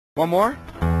One more?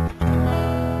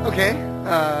 Okay.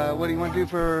 What do you want to do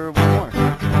for one more?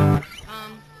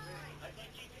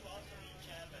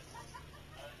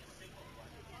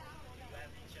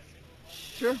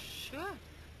 Sure. Sure.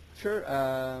 Sure.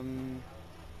 What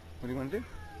do you want to do?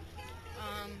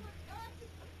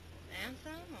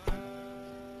 Anthem or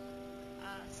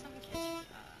something catchy.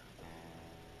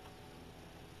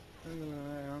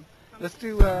 Let's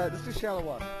do Shallow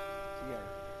Water together.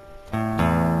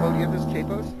 Oh, do you have those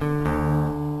capos?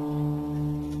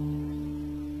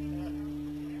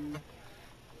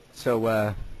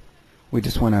 So we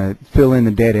just want to fill in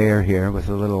the dead air here with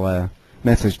a little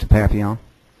message to Papillon.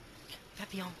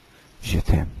 Papillon. Je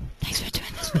t'aime. Thanks for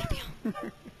doing this, Papillon.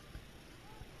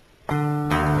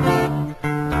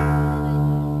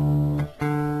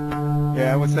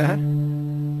 Yeah, what's that?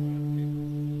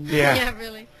 Yeah. Yeah,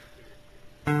 really.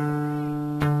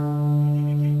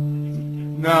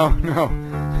 No.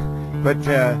 But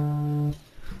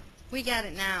We got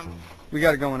it now. we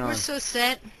got it going on. We're so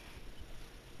set.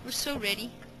 We're so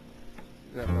ready.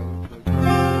 Is that right?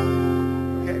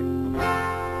 Okay.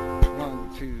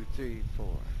 1, 2, 3,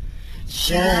 4.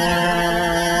 Shallow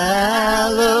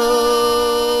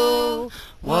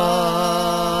water,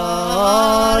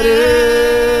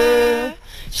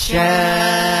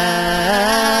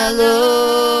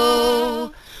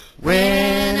 shallow.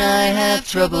 When I have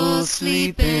trouble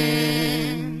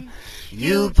sleeping,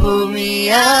 you pull me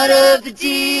out of the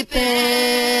deep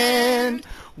end.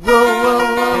 Whoa,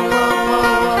 whoa, whoa, whoa, whoa,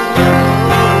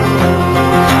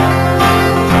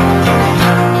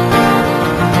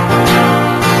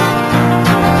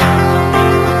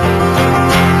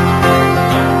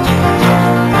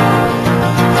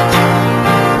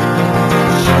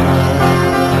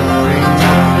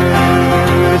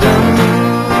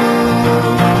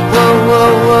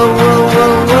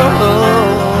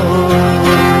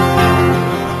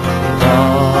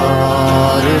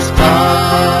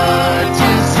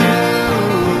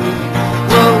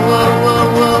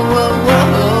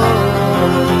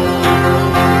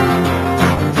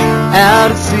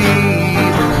 out at sea,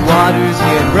 the waters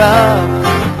get rough,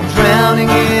 drowning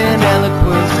in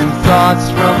eloquence and thoughts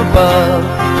from above.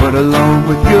 But alone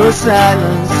with your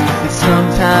silence, it's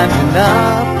sometimes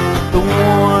enough. The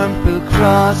warmth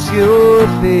across your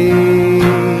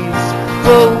face.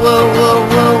 Whoa, whoa, whoa,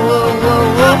 whoa, whoa, whoa,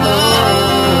 whoa.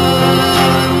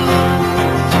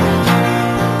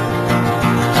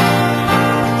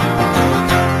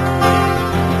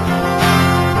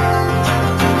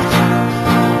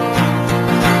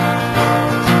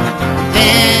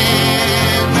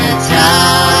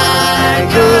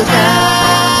 Goes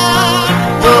out.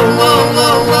 Whoa, whoa,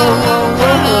 whoa, whoa, whoa,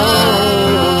 whoa.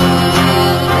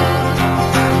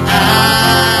 I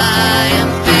am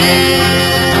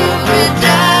filled with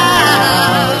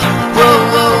doubt. Whoa,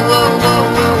 whoa, whoa, whoa,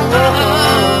 whoa, whoa.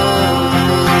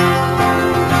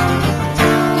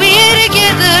 We're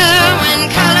together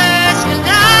when colors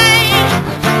collide.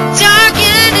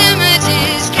 Darkened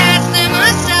images, cast them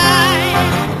aside.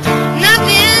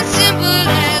 Nothing simple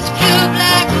as pure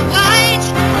black and white.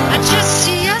 I just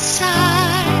see your side.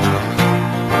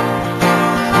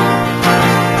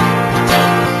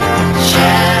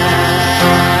 Shallow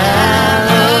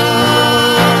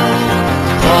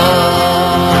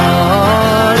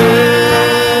water,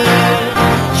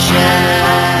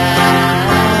 shallow.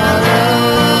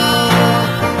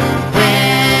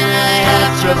 When I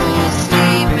have trouble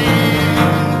sleeping,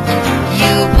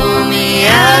 you pull me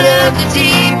out of the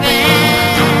deep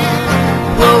end.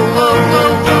 Whoa, whoa,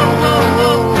 whoa, whoa, whoa,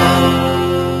 whoa, whoa.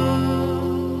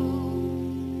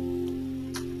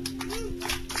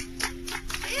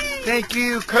 Thank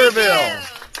you, Kerrville.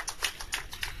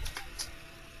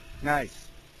 Nice.